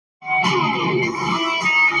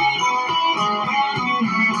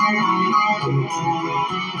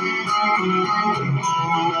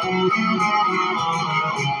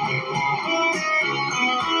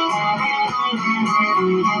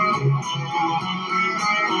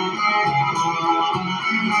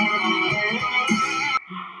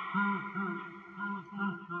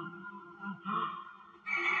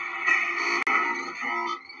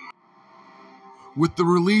With the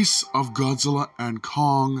release of Godzilla and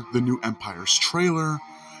Kong, the New Empire's trailer,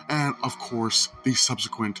 and of course the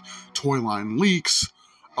subsequent toy line leaks,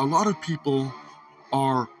 a lot of people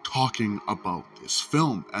are talking about this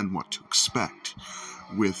film and what to expect,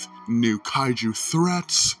 with new kaiju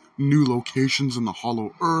threats, new locations in the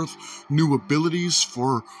Hollow Earth, new abilities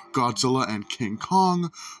for Godzilla and King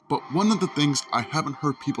Kong, but one of the things I haven't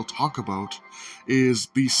heard people talk about is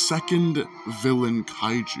the second villain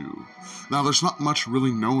kaiju. Now, there's not much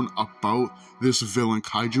really known about this villain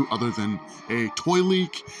kaiju other than a toy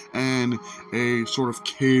leak and a sort of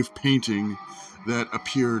cave painting that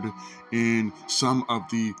appeared in some of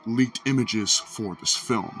the leaked images for this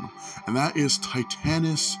film. And that is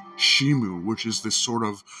Titanus Shimu, which is this sort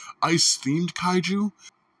of ice-themed kaiju.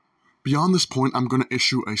 Beyond this point, I'm going to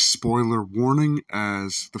issue a spoiler warning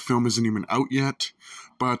as the film isn't even out yet,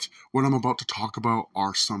 but what I'm about to talk about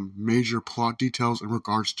are some major plot details in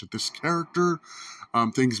regards to this character.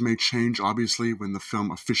 Things may change, obviously, when the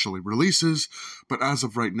film officially releases, but as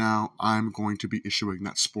of right now, I'm going to be issuing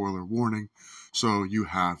that spoiler warning, so you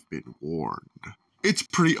have been warned. It's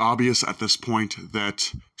pretty obvious at this point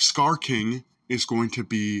that Scar King is going to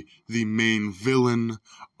be the main villain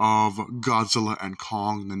of Godzilla and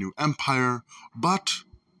Kong, the New Empire, but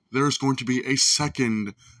there's going to be a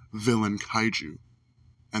second villain kaiju,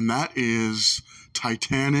 and that is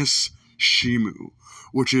Titanus Shimu,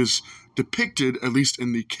 which is depicted, at least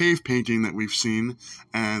in the cave painting that we've seen,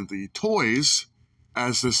 and the toys,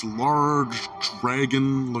 as this large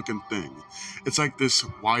dragon-looking thing. It's like this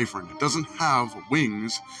wyvern. It doesn't have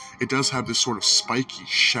wings. It does have this sort of spiky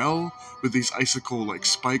shell with these icicle-like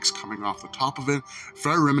spikes coming off the top of it.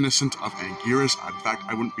 Very reminiscent of Anguirus. In fact,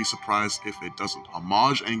 I wouldn't be surprised if it doesn't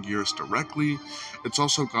homage Anguirus directly. It's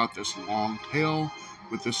also got this long tail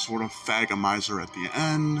with this sort of thagomizer at the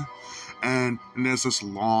end. And it has this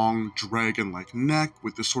long, dragon-like neck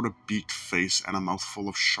with this sort of beaked face and a mouthful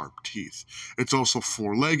of sharp teeth. It's also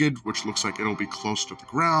four-legged, which looks like it'll be close to the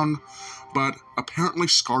ground, but apparently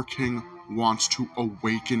Scar King wants to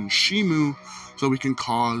awaken Shimu so we can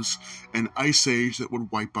cause an ice age that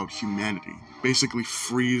would wipe out humanity, basically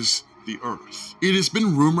freeze the Earth. It has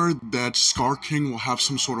been rumored that Scar King will have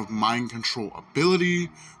some sort of mind control ability,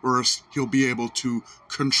 where he'll be able to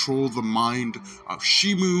control the mind of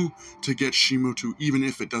Shimu to get Shimu to, even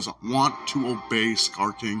if it doesn't want to obey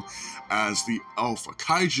Scar King as the alpha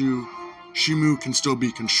kaiju, Shimu can still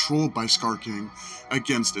be controlled by Scar King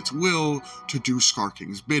against its will to do Scar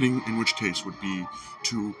King's bidding, in which case would be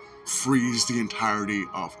to freeze the entirety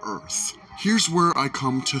of Earth. Here's where I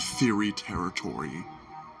come to theory territory.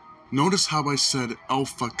 Notice how I said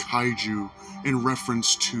Alpha Kaiju in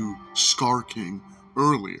reference to Scar King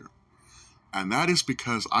earlier. And that is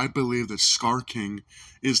because I believe that Scar King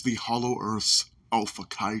is the Hollow Earth's Alpha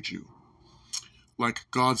Kaiju. Like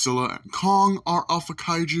Godzilla and Kong are Alpha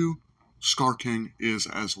Kaiju, Scar King is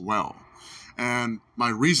as well. And my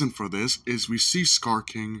reason for this is we see Scar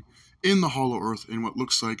King in the Hollow Earth in what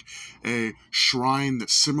looks like a shrine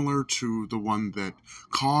that's similar to the one that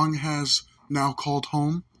Kong has now called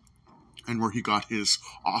home, and where he got his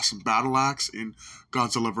awesome battle axe in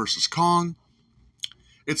Godzilla vs. Kong.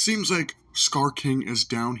 It seems like Scar King is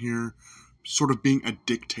down here sort of being a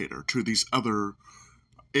dictator to these other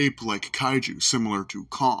ape-like kaiju similar to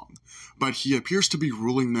Kong, but he appears to be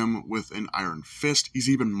ruling them with an iron fist. He's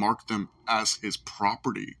even marked them as his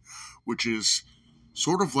property, which is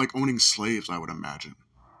sort of like owning slaves, I would imagine.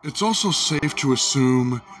 It's also safe to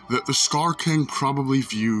assume that the Scar King probably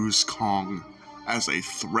views Kong as a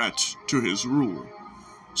threat to his rule.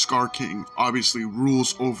 Scar King obviously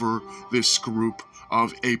rules over this group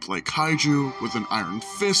of ape-like kaiju with an iron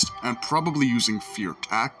fist and probably using fear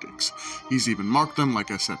tactics. He's even marked them, like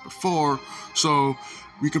I said before, so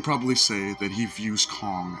we could probably say that he views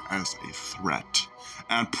Kong as a threat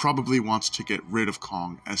and probably wants to get rid of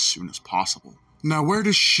Kong as soon as possible. Now, where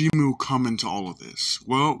does Shimu come into all of this?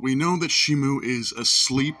 Well, we know that Shimu is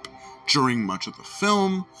asleep during much of the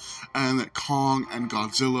film, and that Kong and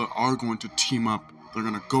Godzilla are going to team up. They're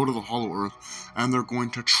going to go to the Hollow Earth, and they're going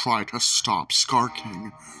to try to stop Scar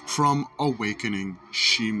King from awakening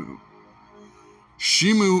Shimu.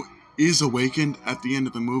 Shimu is awakened at the end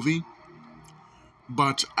of the movie,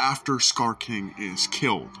 but after Scar King is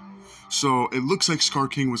killed. So it looks like Scar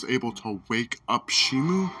King was able to wake up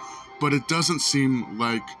Shimu, but it doesn't seem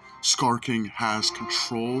like Scar King has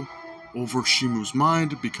control over Shimu's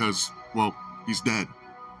mind because, well, he's dead.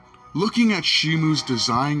 Looking at Shimu's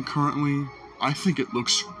design currently, I think it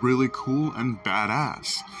looks really cool and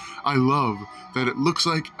badass. I love that it looks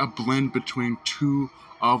like a blend between two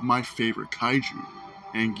of my favorite kaiju.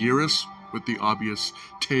 Anguirus, with the obvious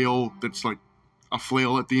tail that's like a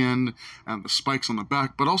flail at the end and the spikes on the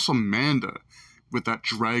back, but also Manda with that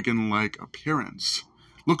dragon-like appearance.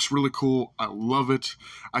 Looks really cool. I love it.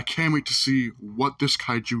 I can't wait to see what this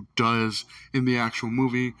kaiju does in the actual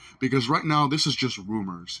movie, because right now this is just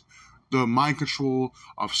rumors. The mind control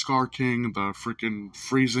of Scar King, the freaking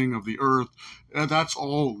freezing of the earth, that's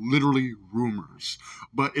all literally rumors.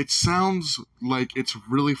 But it sounds like it's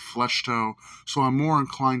really fleshed out, so I'm more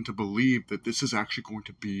inclined to believe that this is actually going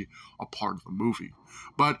to be a part of the movie.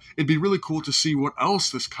 But it'd be really cool to see what else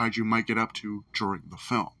this kaiju might get up to during the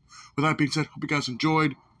film. With that being said, hope you guys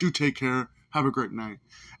enjoyed. Do take care, have a great night,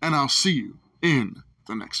 and I'll see you in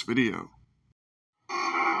the next video.